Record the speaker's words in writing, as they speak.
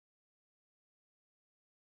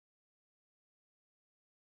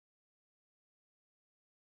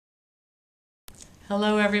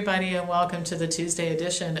Hello everybody and welcome to the Tuesday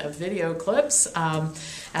edition of Video Clips.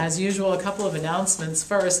 As usual, a couple of announcements.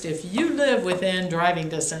 First, if you live within driving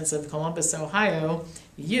distance of Columbus, Ohio,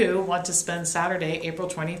 you want to spend Saturday, April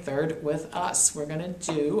 23rd with us. We're going to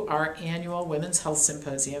do our annual Women's Health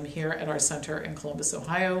Symposium here at our center in Columbus,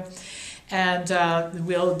 Ohio. And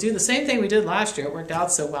we'll do the same thing we did last year. It worked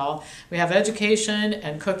out so well. We have education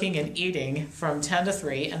and cooking and eating from 10 to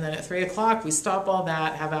 3. And then at 3 o'clock, we stop all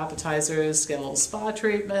that, have appetizers, get a little spa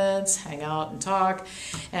treatments, hang out and talk.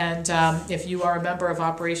 And if you are a member of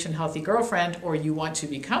Operation Healthy Girlfriend or you want to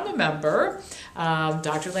become a member,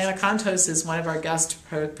 Dr. Lana Contos is one of our guest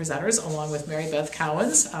presenters along with Mary Beth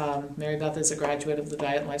Cowens. Mary Beth is a graduate of the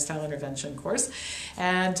Diet and Lifestyle Intervention course.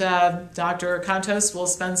 And Dr. Contos will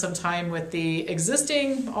spend some time with the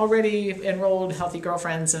existing, already enrolled Healthy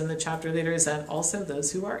Girlfriends and the chapter leaders and also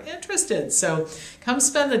those who are interested. So come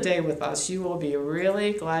spend the day with us. You will be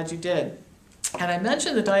really glad you did. And I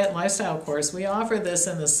mentioned the Diet and Lifestyle course. We offer this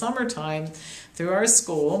in the summertime through our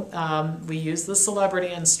school. We use the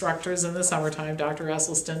celebrity instructors in the summertime, Dr.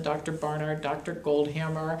 Esselstyn, Dr. Barnard, Dr.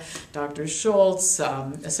 Goldhammer, Dr. Schultz.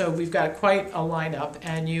 So we've got quite a lineup.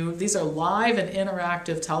 And these are live and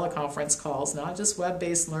interactive teleconference calls, not just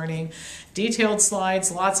web-based learning, detailed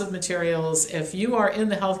slides, lots of materials. If you are in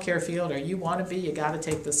the healthcare field or you want to be, you got to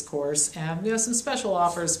take this course. And we have some special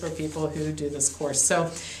offers for people who do this course. So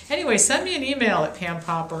anyway, send me an email at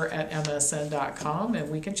pampopper@msn.com and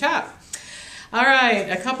we can chat. All right,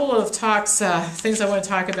 a couple of talks, things I want to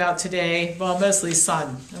talk about today. Well, mostly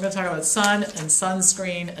sun. I'm going to talk about sun and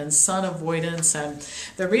sunscreen and sun avoidance. And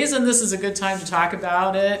the reason this is a good time to talk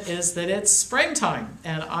about it is that it's springtime.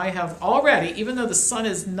 And I have already, even though the sun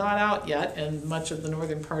is not out yet in much of the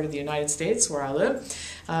northern part of the United States where I live,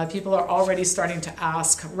 people are already starting to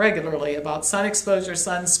ask regularly about sun exposure,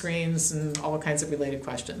 sunscreens, and all kinds of related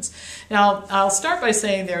questions. Now, I'll start by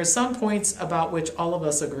saying there are some points about which all of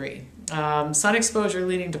us agree. Sun exposure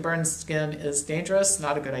leading to burned skin is dangerous,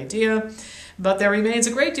 not a good idea, but there remains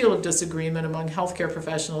a great deal of disagreement among healthcare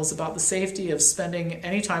professionals about the safety of spending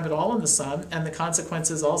any time at all in the sun and the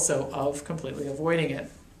consequences also of completely avoiding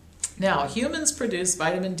it. Now, humans produce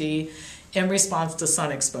vitamin D in response to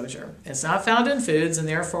sun exposure. It's not found in foods, and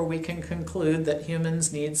therefore we can conclude that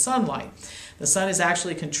humans need sunlight. The sun has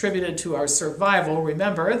actually contributed to our survival.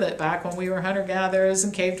 Remember that back when we were hunter-gatherers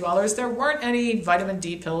and cave dwellers, there weren't any vitamin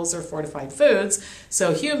D pills or fortified foods,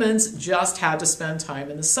 so humans just had to spend time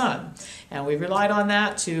in the sun. And we relied on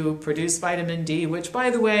that to produce vitamin D, which, by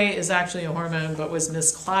the way, is actually a hormone, but was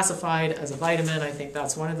misclassified as a vitamin. I think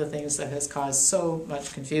that's one of the things that has caused so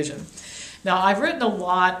much confusion. Now, I've written a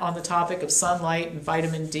lot on the topic of sunlight and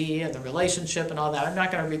vitamin D and the relationship and all that. I'm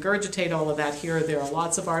not going to regurgitate all of that here. There are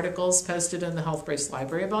lots of articles posted in the HealthBrace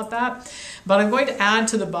library about that. But I'm going to add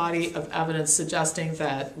to the body of evidence suggesting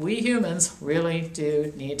that we humans really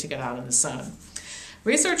do need to get out in the sun.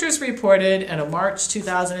 Researchers reported in a March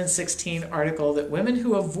 2016 article that women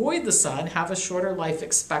who avoid the sun have a shorter life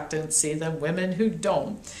expectancy than women who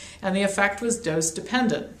don't, and the effect was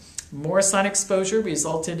dose-dependent. More sun exposure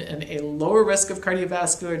resulted in a lower risk of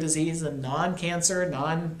cardiovascular disease and non-cancer,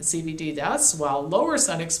 non-CVD deaths, while lower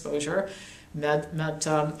sun exposure meant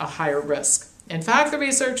a higher risk. In fact, the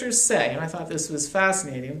researchers say, and I thought this was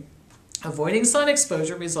fascinating, avoiding sun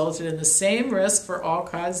exposure resulted in the same risk for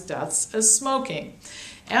all-cause deaths as smoking.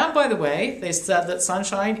 And by the way, they said that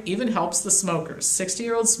sunshine even helps the smokers.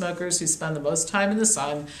 60-year-old smokers who spend the most time in the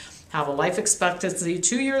sun have a life expectancy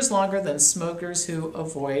 2 years longer than smokers who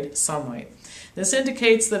avoid sunlight. This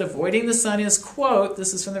indicates that avoiding the sun is, quote,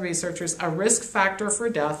 this is from the researchers, a risk factor for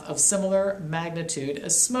death of similar magnitude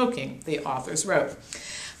as smoking, the authors wrote.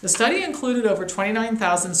 The study included over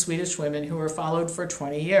 29,000 Swedish women who were followed for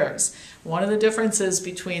 20 years. One of the differences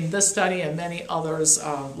between this study and many others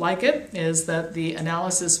like it is that the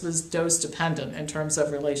analysis was dose-dependent in terms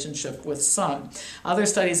of relationship with sun. Other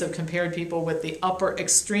studies have compared people with the upper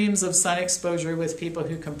extremes of sun exposure with people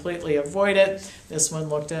who completely avoid it. This one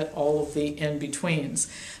looked at all of the in-betweens.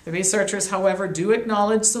 The researchers, however, do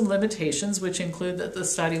acknowledge some limitations, which include that the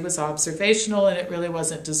study was observational and it really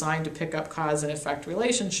wasn't designed to pick up cause and effect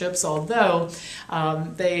relationships, although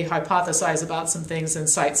they hypothesize about some things and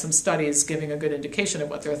cite some studies giving a good indication of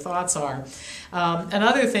what their thoughts are.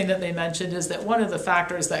 Another thing that they mentioned is that one of the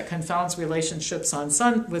factors that confounds relationships on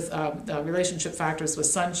relationship factors with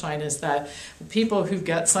sunshine is that people who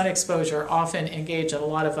get sun exposure often engage in a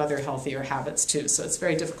lot of other healthier habits too. So it's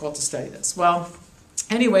very difficult to study this. Well,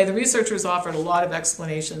 Anyway, the researchers offered a lot of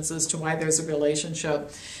explanations as to why there's a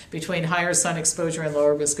relationship between higher sun exposure and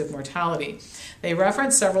lower risk of mortality. They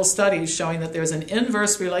referenced several studies showing that there's an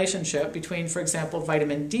inverse relationship between, for example,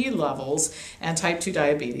 vitamin D levels and type 2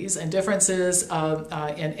 diabetes, and differences in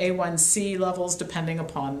A1C levels depending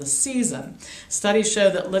upon the season. Studies show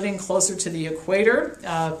that living closer to the equator,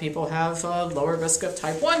 people have a lower risk of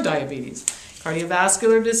type 1 diabetes.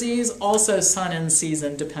 Cardiovascular disease, also sun and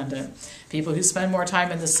season dependent. People who spend more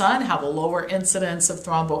time in the sun have a lower incidence of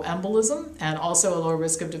thromboembolism and also a lower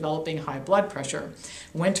risk of developing high blood pressure.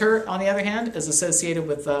 Winter, on the other hand, is associated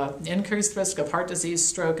with increased risk of heart disease,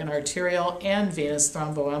 stroke, and arterial and venous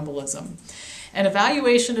thromboembolism. An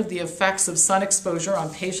evaluation of the effects of sun exposure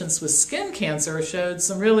on patients with skin cancer showed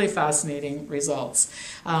some really fascinating results.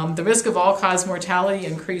 The risk of all-cause mortality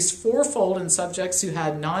increased fourfold in subjects who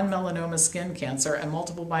had non-melanoma skin cancer and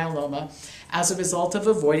multiple myeloma as a result of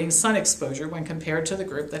avoiding sun exposure when compared to the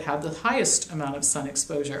group that had the highest amount of sun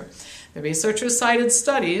exposure. The researchers cited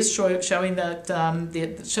studies showing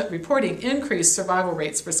that reporting increased survival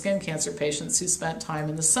rates for skin cancer patients who spent time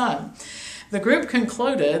in the sun. The group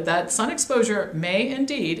concluded that sun exposure may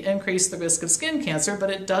indeed increase the risk of skin cancer, but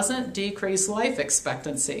it doesn't decrease life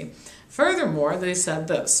expectancy. Furthermore, they said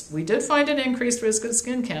this: we did find an increased risk of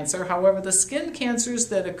skin cancer. However, the skin cancers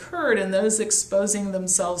that occurred in those exposing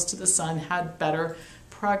themselves to the sun had better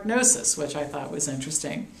prognosis, which I thought was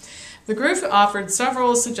interesting. The group offered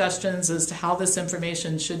several suggestions as to how this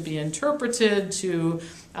information should be interpreted to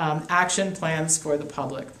action plans for the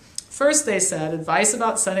public. First, they said, advice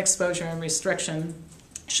about sun exposure and restriction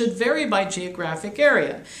should vary by geographic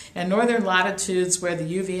area. In northern latitudes where the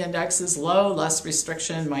UV index is low, less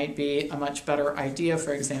restriction might be a much better idea,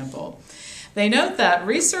 for example. They note that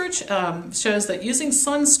research shows that using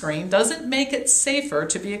sunscreen doesn't make it safer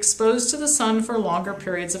to be exposed to the sun for longer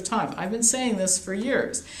periods of time. I've been saying this for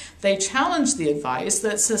years. They challenge the advice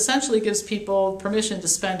that essentially gives people permission to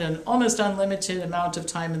spend an almost unlimited amount of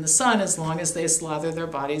time in the sun as long as they slather their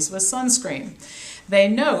bodies with sunscreen. They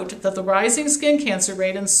note that the rising skin cancer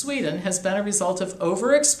rate in Sweden has been a result of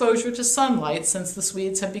overexposure to sunlight, since the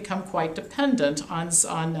Swedes have become quite dependent on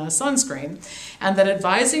sunscreen, and that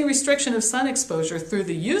advising restriction of sun exposure through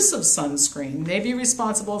the use of sunscreen may be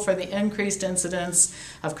responsible for the increased incidence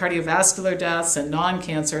of cardiovascular deaths and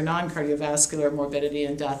non-cancer, non-cardiovascular morbidity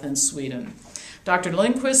and death in Sweden. Dr.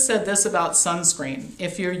 Lindquist said this about sunscreen: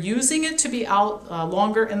 if you're using it to be out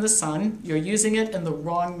longer in the sun, you're using it in the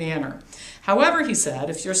wrong manner. However, he said,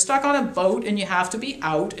 if you're stuck on a boat and you have to be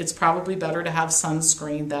out, it's probably better to have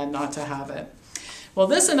sunscreen than not to have it. Well,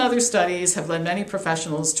 this and other studies have led many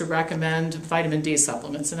professionals to recommend vitamin D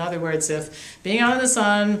supplements. In other words, if being out in the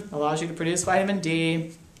sun allows you to produce vitamin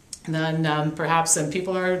D, then perhaps, and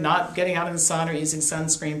people are not getting out in the sun or using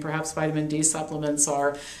sunscreen, perhaps vitamin D supplements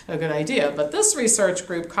are a good idea. But this research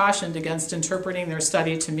group cautioned against interpreting their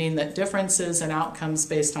study to mean that differences in outcomes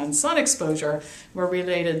based on sun exposure were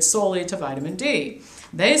related solely to vitamin D.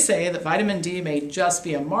 They say that vitamin D may just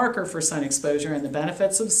be a marker for sun exposure, and the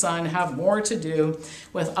benefits of sun have more to do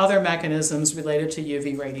with other mechanisms related to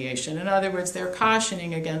UV radiation. In other words, they're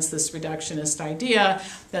cautioning against this reductionist idea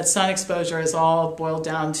that sun exposure is all boiled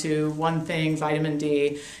down to one thing, vitamin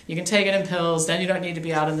D. You can take it in pills, then you don't need to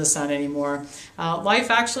be out in the sun anymore.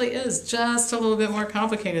 Life actually is just a little bit more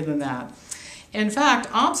complicated than that. In fact,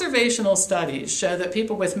 observational studies show that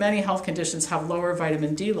people with many health conditions have lower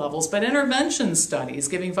vitamin D levels, but intervention studies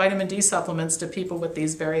giving vitamin D supplements to people with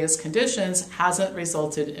these various conditions hasn't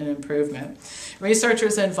resulted in improvement.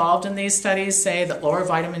 Researchers involved in these studies say that lower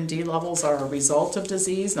vitamin D levels are a result of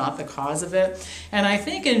disease, not the cause of it. And I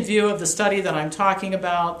think in view of the study that I'm talking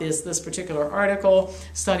about, this particular article,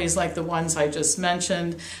 studies like the ones I just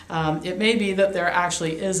mentioned, it may be that there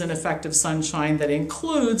actually is an effect of sunshine that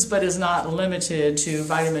includes but is not limited to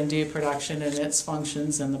vitamin D production and its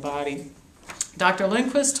functions in the body. Dr.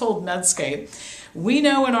 Lindquist told Medscape, we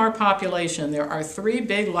know in our population there are 3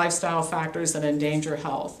 big lifestyle factors that endanger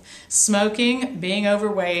health: smoking, being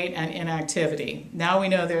overweight, and inactivity. Now we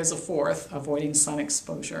know there's a 4th, avoiding sun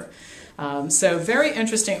exposure. So very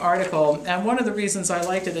interesting article, and one of the reasons I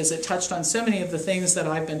liked it is it touched on so many of the things that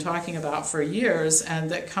I've been talking about for years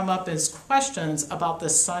and that come up as questions about the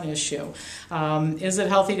sun issue. Is it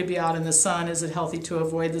healthy to be out in the sun? Is it healthy to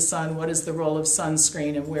avoid the sun? What is the role of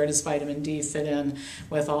sunscreen, and where does vitamin D fit in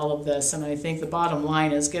with all of this? And I think the bottom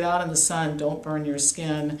line is get out in the sun, don't burn your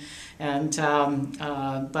skin, and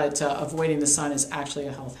but avoiding the sun is actually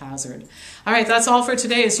a health hazard. All right, that's all for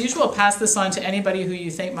today. As usual, pass this on to anybody who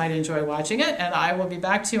you think might enjoy watching it, and I will be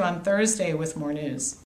back to you on Thursday with more news.